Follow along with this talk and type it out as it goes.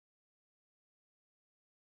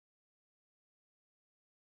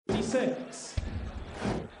46.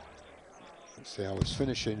 Let's see how his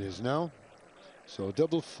finishing is now. So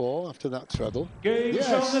double 4 after that treble. Game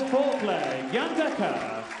Yes. on the fourth leg, Jan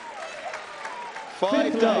Dekker.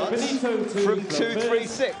 5 darts Benito from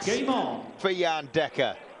 236 Game on. for Jan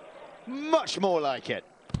Dekker. Much more like it.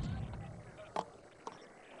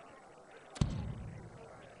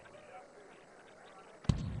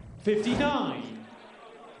 $59.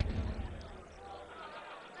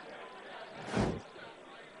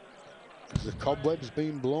 Has the cobwebs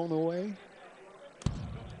been blown away?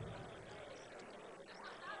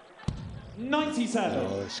 97.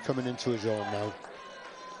 Oh, it's coming into his own now.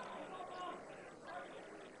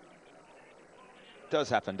 Does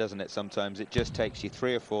happen, doesn't it? Sometimes it just takes you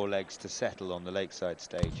 3 or 4 legs to settle on the lakeside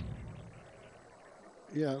stage.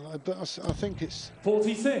 Yeah, but I think it's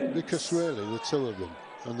 46. because really the two of them,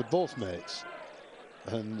 and they're both mates.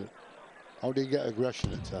 And how do you get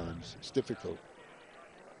aggression at times? It's difficult.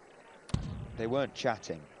 They weren't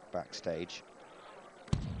chatting backstage.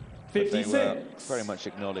 56. They were very much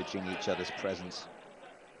acknowledging each other's presence.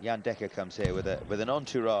 Jan Dekker comes here with an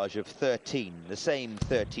entourage of 13, the same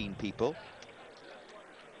 13 people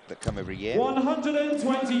that come every year.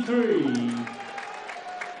 123.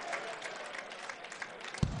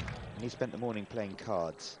 And he spent the morning playing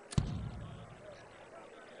cards.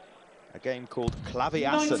 A game called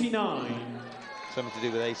Klaviassen. 99. Something to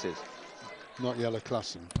do with aces. Not Yellow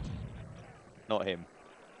Klassen. Not him.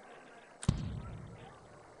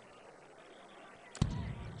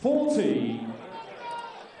 40.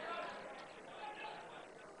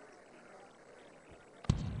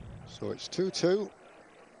 So it's 2-2.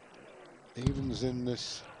 Evens in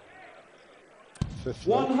this fifth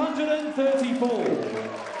leg. 134.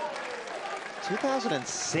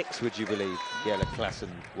 2006, would you believe? Jelle Klassen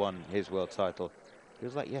won his world title.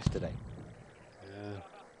 Feels like yesterday. Yeah.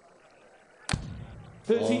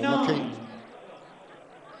 39. lucky.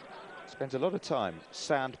 Spends a lot of time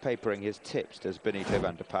sandpapering his tips, does Benito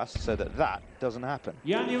van der Pas, so that doesn't happen.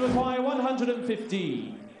 Jan, you require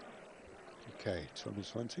 115. Okay, treble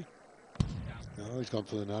 20. No, he's gone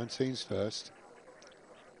for the 19s first.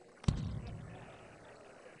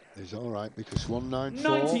 He's all right because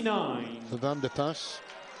 194 99. for Van der Pas.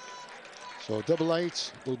 So double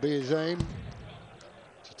 8 will be his aim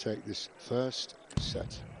to take this first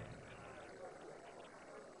set.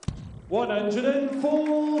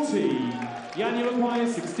 140. Jan, you require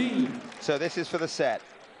 16. So this is for the set.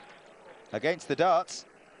 Against the darts.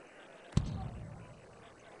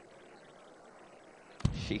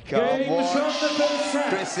 She can't Game shot watch the first set.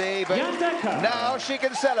 Chrissy, but Jan Dekker. now she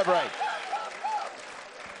can celebrate.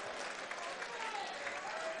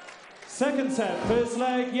 Second set, first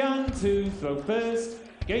leg, Jan to throw first.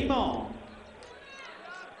 Game on.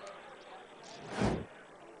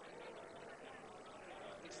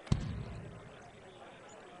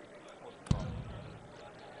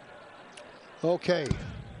 Okay.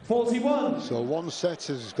 41. So one set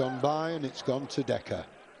has gone by and it's gone to Dekker.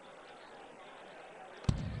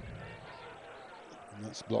 And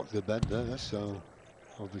that's blocked the bed there, so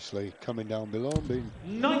obviously coming down below and being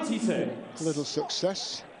 96. a little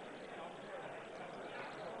success.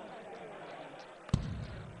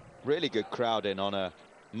 Really good crowd in on a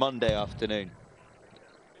Monday afternoon.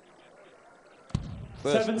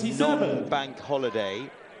 First 77. non-bank holiday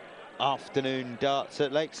afternoon darts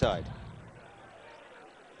at Lakeside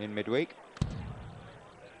in midweek.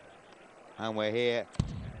 And we're here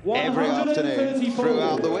every afternoon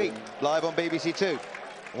throughout the week, live on BBC Two.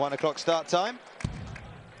 1 o'clock start time.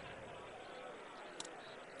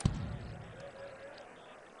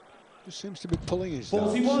 Just seems to be pulling his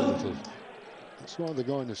darts a 41. little. That's why they're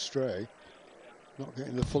going astray. Not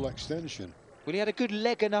getting the full extension. Well, he had a good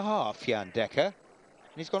leg and a half, Jan Dekker, and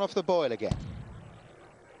he's gone off the boil again.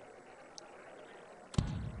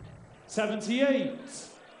 78.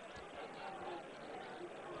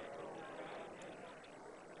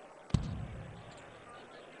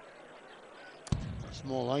 That's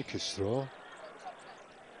more like his throw.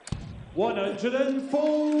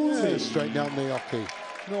 140. Yeah, straight down the hockey.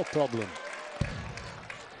 No problem.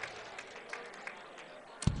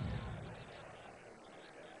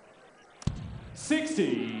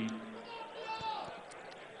 $60.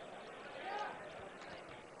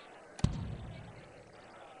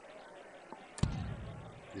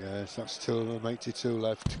 Yes, that's 2 of them, 82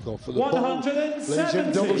 left. Go for the ball. 170. Leaves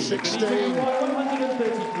him double 16.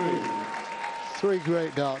 133. 3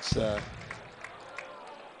 great darts there.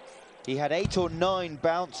 He had 8 or 9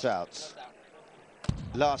 bounce outs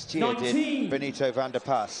last year, 19. did Benito van der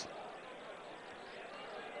Pas.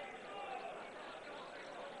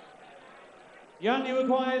 Jan, you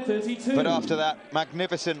acquire 32. But after that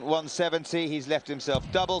magnificent 170, he's left himself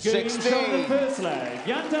double Game 16 shot the first leg,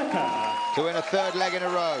 Jan Dekker. to win a third leg in a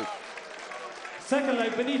row. Second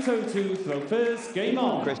leg, Benito to throw first, game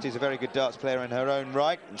on. Christie's a very good darts player in her own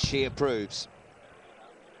right, and she approves.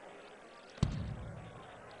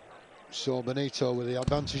 So Benito, with the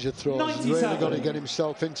advantage of throws, is 97. really got to get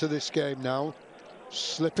himself into this game now.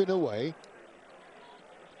 Slipping away.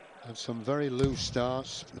 Had some very loose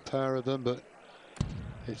starts, the pair of them, but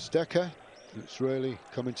it's Dekker that's really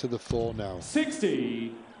coming to the fore now.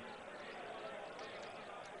 60.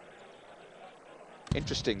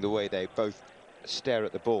 Interesting the way they both stare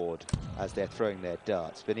at the board as they're throwing their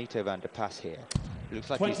darts. Benito van der Pas here. It looks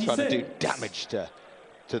like 26. he's trying to do damage to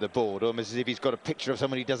the board, almost as if he's got a picture of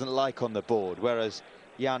someone he doesn't like on the board, whereas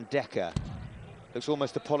Jan Dekker looks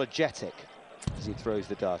almost apologetic as he throws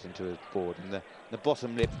the dart into his board, and the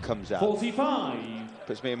bottom lip comes out. 45.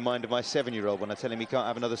 Puts me in mind of my 7-year-old when I tell him he can't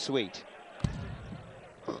have another sweet.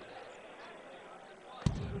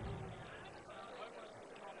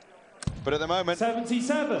 But at the moment,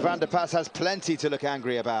 77. Van der Pas has plenty to look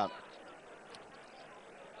angry about.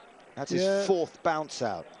 That's his fourth bounce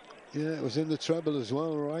out. Yeah, it was in the treble as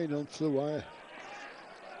well, right onto the wire.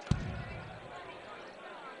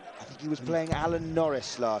 I think he was playing Alan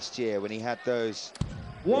Norris last year when he had those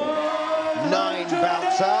 9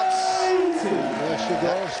 bounce outs. There she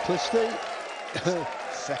goes, Christie.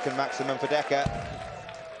 Second maximum for Dekker.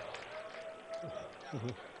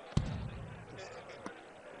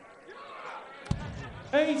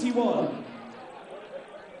 $81.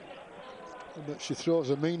 But she throws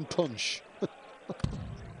a mean punch.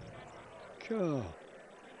 God.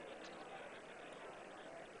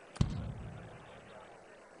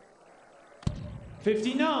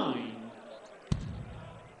 $59.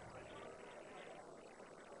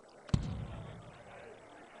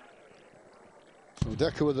 So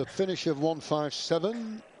Dekker with a finish of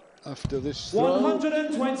 157 after this throw.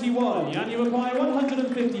 121. Jan, you acquire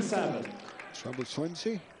 157. Treble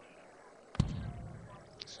 20.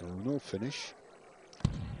 So no finish.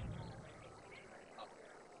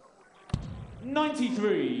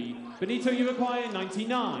 93. Benito, you acquire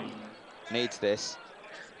 99. Needs this.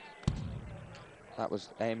 That was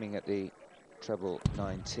aiming at the treble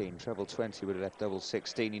 19. Treble 20 would have left double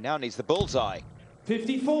 16. He now needs the bullseye.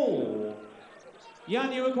 54.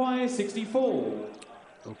 Jan, you acquire 64.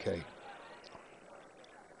 Okay.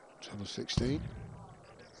 Treble 16.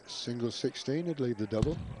 Single 16 would leave the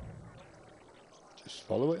double. Just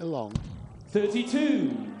follow it along.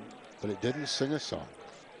 32. But it didn't sing a song.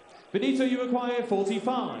 Benito, you acquire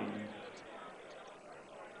 45.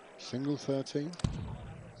 Single 13.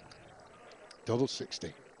 Double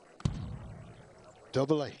 16.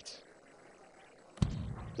 Double 8.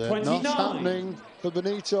 They're 29. not happening for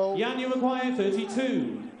Benito. Jan, you acquire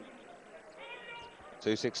 32.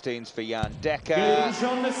 2 16s for Jan Dekker. Gauge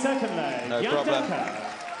on the second leg. No Jan problem.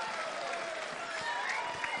 Dekker.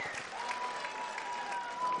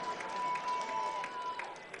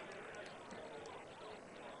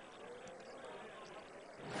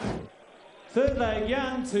 Third leg,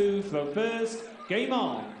 Jan to throw first. Game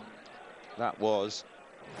on. That was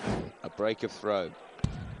a break of throw.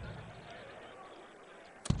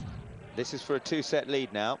 This is for a 2-set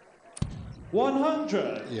lead now.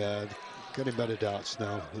 100. Yeah, getting better darts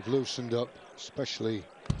now. They've loosened up, especially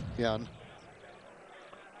Jan.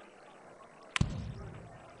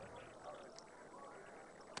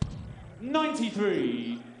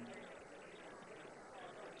 $93.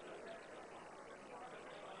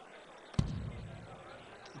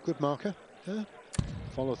 Good marker. Yeah.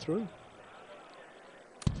 Follow through.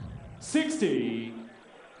 60.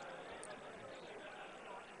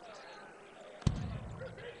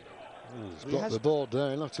 He's blocked the board there.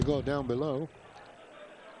 He'll have to go down below.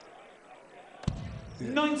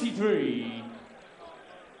 93.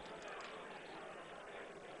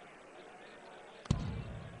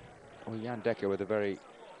 Well, Jan Dekker with a very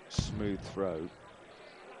smooth throw.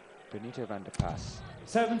 Benito van der Pas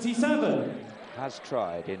 77. has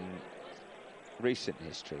tried in recent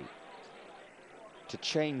history to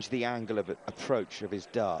change the angle of approach of his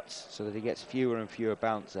darts so that he gets fewer and fewer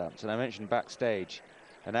bounce outs. And I mentioned backstage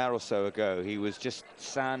an hour or so ago, he was just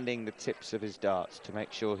sanding the tips of his darts to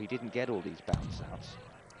make sure he didn't get all these bounce outs.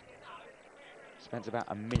 Spends about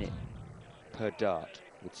a minute per dart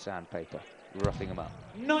with sandpaper, roughing them up.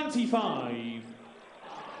 95.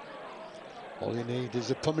 All you need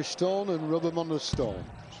is a pumice stone and rub them on the stone.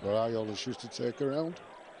 That's what I always used to take around.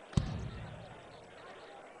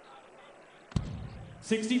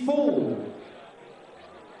 64.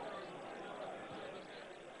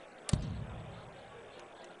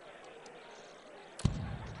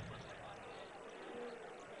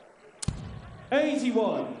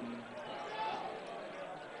 81.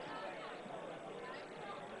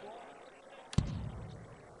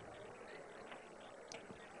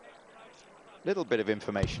 Little bit of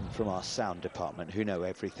information from our sound department, who know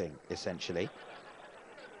everything, essentially.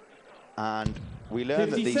 And we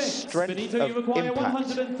learn that the 56. strength Benito, you of require impact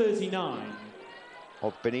 139.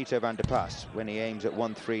 of Benito van der Pas when he aims at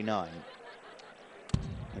 139.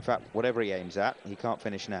 In fact, whatever he aims at, he can't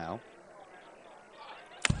finish now,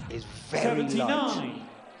 is very 79. light.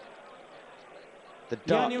 The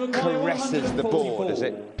dart caresses the board as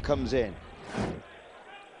it comes in.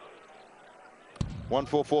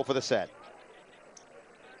 144 for the set.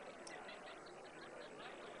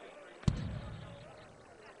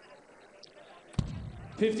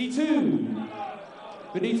 $52.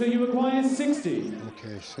 Benito, you require 60.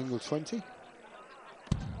 Okay, single 20.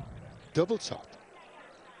 Double top.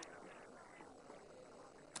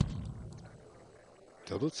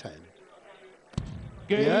 Double 10.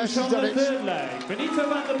 Game Yes, on he's done the it. third leg. Benito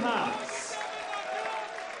van der Pas.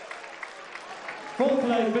 Fourth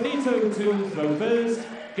leg, Benito to throw first.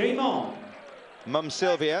 Game on. Mum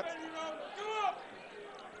Sylvia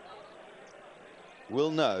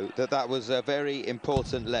will know that that was a very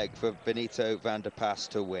important leg for Benito van der Pas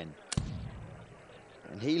to win.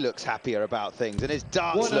 And he looks happier about things, and his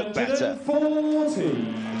darts look better.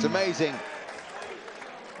 140. It's amazing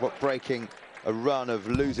what breaking a run of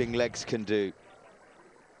losing legs can do.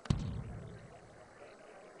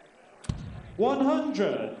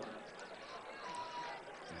 100.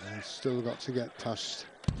 And he's still got to get past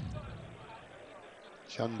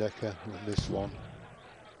Dekker on this one.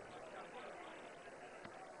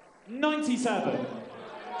 97.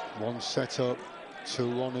 One set up,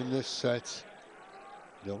 2-1 in this set.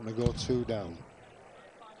 Don't want to go 2 down.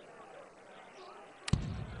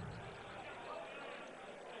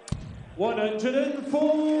 $140.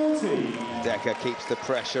 Dekker keeps the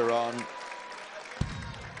pressure on.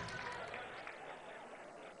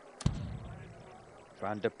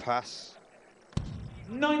 Van der Pas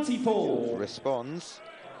 94. responds,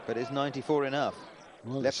 but is 94 enough?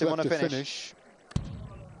 Well, Left him on a finish.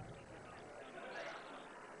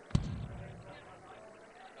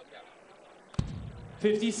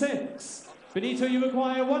 56. Benito, you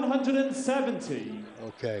require 170.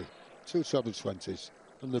 Okay, 2 treble 20s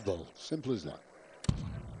and the ball. Simple as that.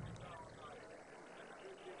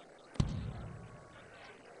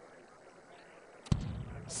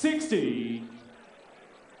 $60.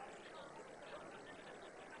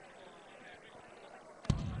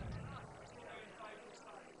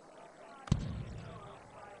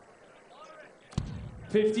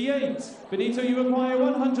 $58. Benito, you require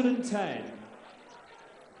 110.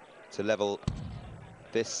 To level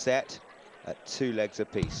this set at 2 legs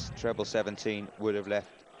apiece. Treble 17 would have left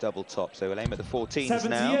double top, so we'll aim at the 14s 78.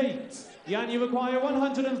 now. Jan, you require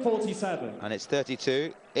 147. And it's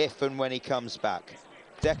 32 if and when he comes back.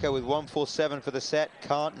 Dekker with 147 for the set,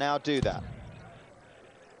 can't now do that.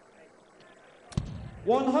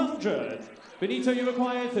 100. Benito, you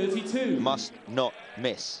require 32. Must not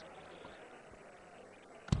miss.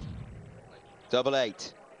 Double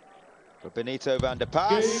 8 for Benito van der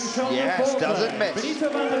Pas. Yes, doesn't miss. Benito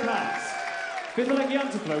van der Pas. Fifth leg, Jan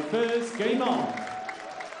to throw first. Game on.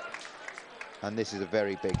 And this is a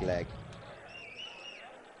very big leg.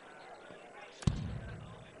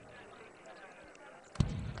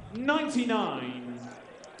 $99.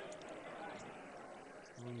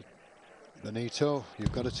 Benito,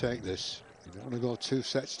 you've got to take this. You don't want to go 2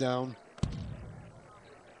 sets down.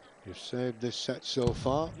 You've saved this set so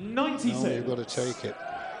far. 96. Now you've got to take it.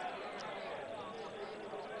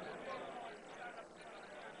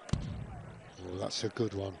 Oh, that's a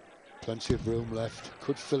good one. Plenty of room left.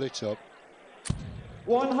 Could fill it up.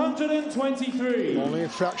 123. Only a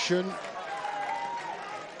fraction.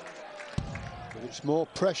 But it's more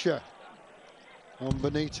pressure on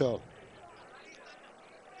Benito.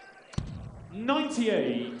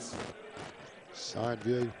 98. Side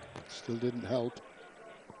view still didn't help.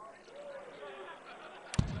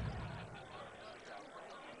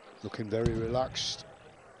 Looking very relaxed.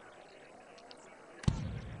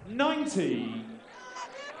 90.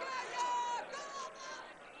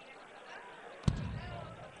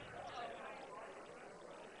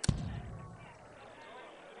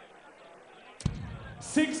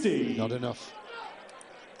 $60. Not enough.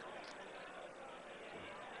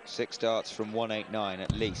 6 darts from 189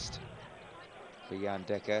 at least for Jan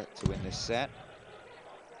Dekker to win this set.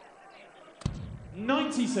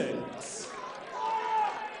 96.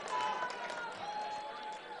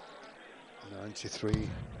 93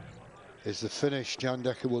 is the finish Jan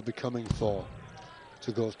Dekker will be coming for.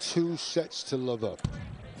 To go 2 sets to love up.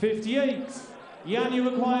 58. Jan, you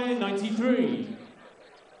require 93.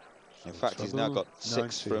 In fact, he's now got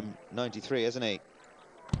 6 from 93, hasn't he?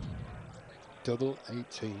 Double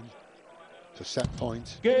 18 for set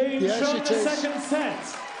point. Game yes, shot it the is. second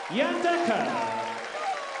set. Jan Dekker.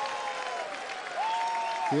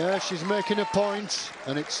 Yeah, she's making a point,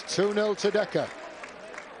 and it's 2-0 to Dekker.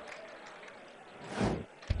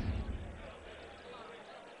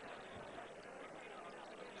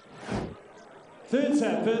 Third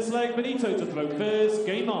set, first leg, Benito to throw first.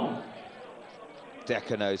 Game on.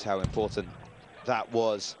 Dekker knows how important that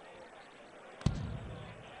was.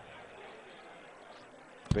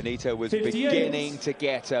 Benito was 58. beginning to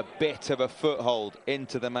get a bit of a foothold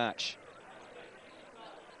into the match.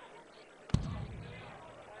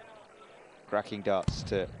 Cracking darts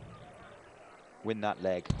to win that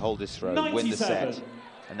leg, hold his throw, 97. win the set.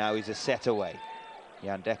 And now he's a set away.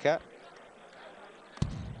 Jan Dekker.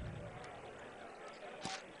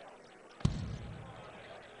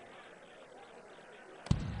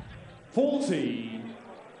 $40.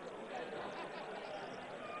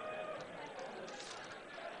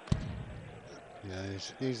 Yeah,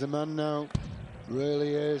 he's the man now.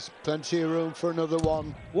 Really is. Plenty of room for another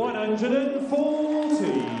one.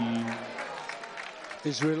 140.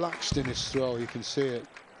 He's relaxed in his throw, you can see it.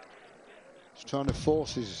 He's trying to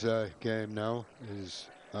force his game now, his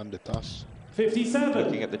underpass. 57.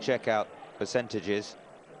 Looking at the checkout percentages,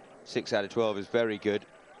 6 out of 12 is very good.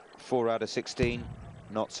 4 out of 16,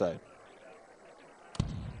 not so.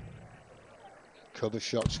 Cover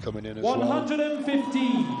shots coming in as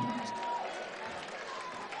 115.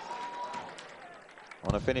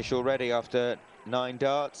 On a finish already after 9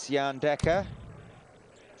 darts, Jan Dekker.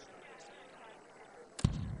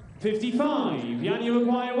 55. Jan, you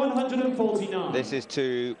require 149. This is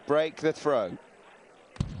to break the throw.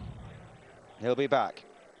 He'll be back.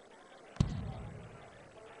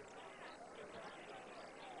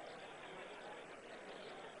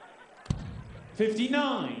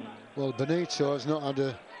 $59. well. Benito has not had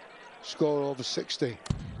a score over 60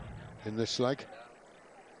 in this leg.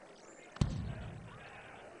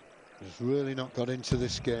 He's really not got into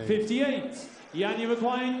this game. 58. Jan, you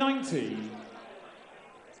require 90.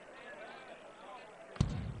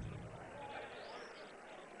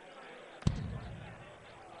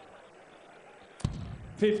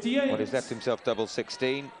 $58. Well, he's left himself double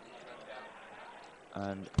 16.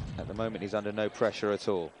 And at the moment, he's under no pressure at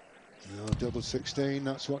all. No, double 16,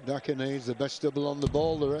 that's what Dekker needs. The best double on the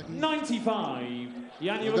ball, I reckon. 95.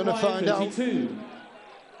 Jan, you We're gonna require find out. 32.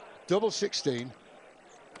 Double 16.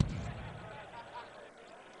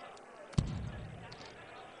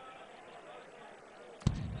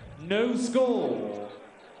 No score.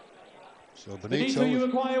 So Benito, you Benito,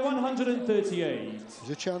 require 138. there's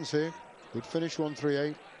a chance here. Good finish,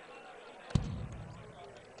 138.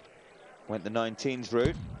 Went the 19s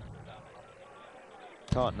route.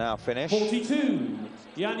 Can't now finish. 42.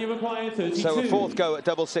 Jan, you require 32. So a 4th go at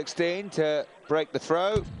double 16 to break the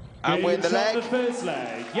throw and Game win the shot leg. the first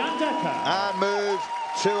leg. Jan Dekker. And move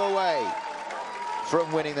 2 away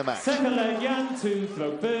from winning the match. Second leg, Jan to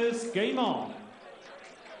throw first. Game on.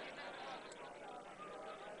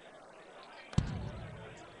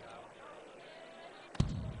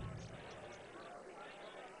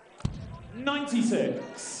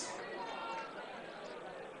 $96.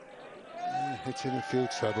 Hitting a few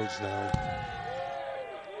trebles now.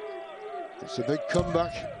 It's a big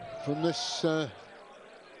comeback from this stage.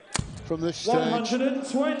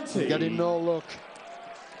 120. Getting no luck.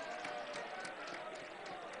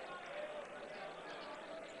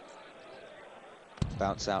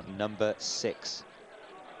 Bounce out number 6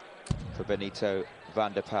 for Benito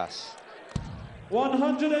van der Pas.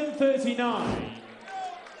 139.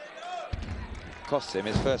 Costs him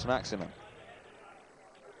his first maximum.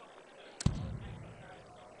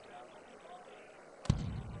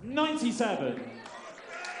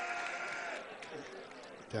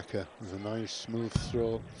 Dekker with a nice smooth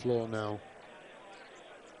floor now.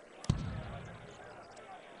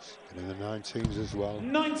 Getting the 19s as well.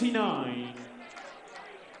 99.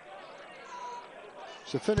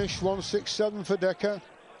 So finish 167 for Dekker.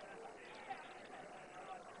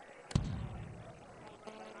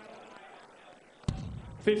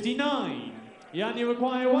 $59. Jan, you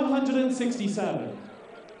require 167.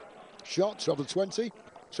 Shot, treble 20,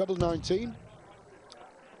 treble 19.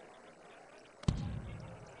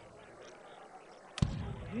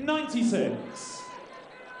 $96.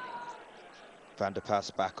 Van der Pas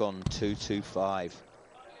back on 225.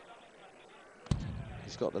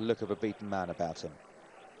 He's got the look of a beaten man about him.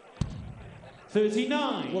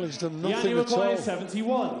 39. Well, he's done Jan, nothing you at require all.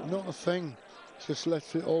 71. Not a thing. Just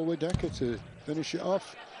left it all with Dekker to finish it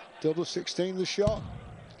off. Double 16 the shot.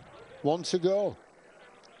 1 to go.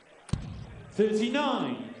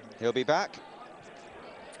 39. He'll be back.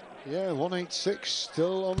 Yeah, 186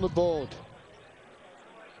 still on the board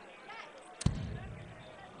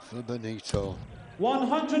for Benito.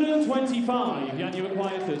 125. Jan, you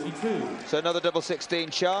acquire 32. So another double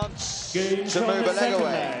 16 chance Game to shot move the a leg second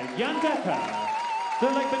away. leg. Jan Dekker.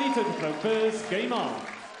 Third leg Benito to throw first. Game on.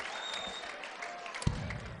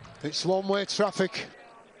 It's one-way traffic.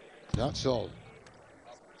 That's all.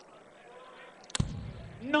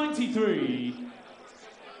 93.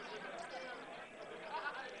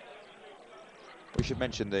 We should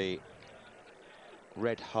mention the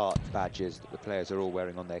red heart badges that the players are all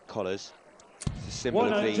wearing on their collars. It's a symbol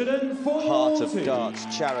of the Heart of 140. Darts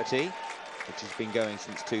charity, which has been going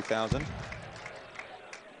since 2000.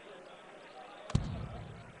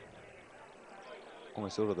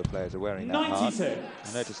 Almost all of the players are wearing that 96. heart.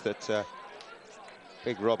 I noticed that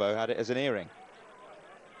Big Robbo had it as an earring.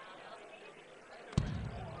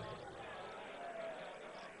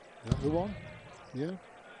 That the one? Yeah.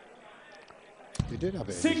 He did have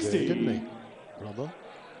it in 60. his ear, didn't he, Robbo?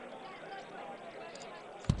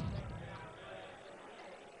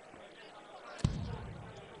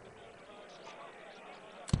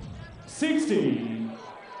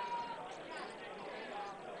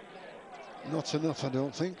 Not enough, I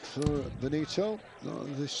don't think, for Benito. Not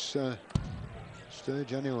at this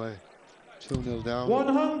stage, anyway. 2-0 down.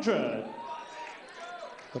 100.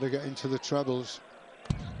 Got to get into the trebles.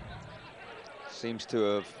 Seems to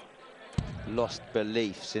have lost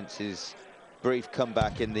belief since his brief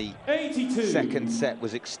comeback in the 82. second set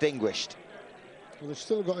was extinguished. Well, he's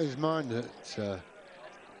still got his mind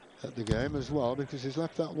at the game as well, because he's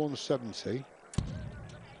left that 170.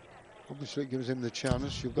 Obviously, it gives him the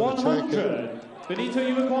chance. You've got to take it. Benito,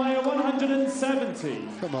 you acquire 170.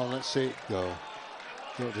 Come on, let's see it go.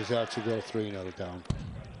 Don't deserve to go 3-0 down.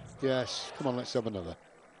 Yes, come on, let's have another.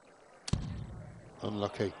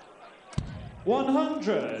 Unlucky.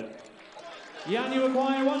 100. Jan, you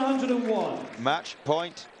acquire 101. Match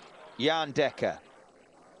point, Jan Dekker.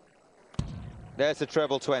 There's the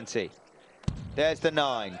treble 20. There's the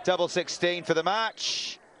 9. Double 16 for the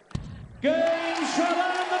match. Game shot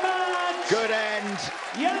and the match. Good end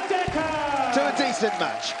Jan Dekker. to a decent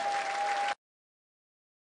match.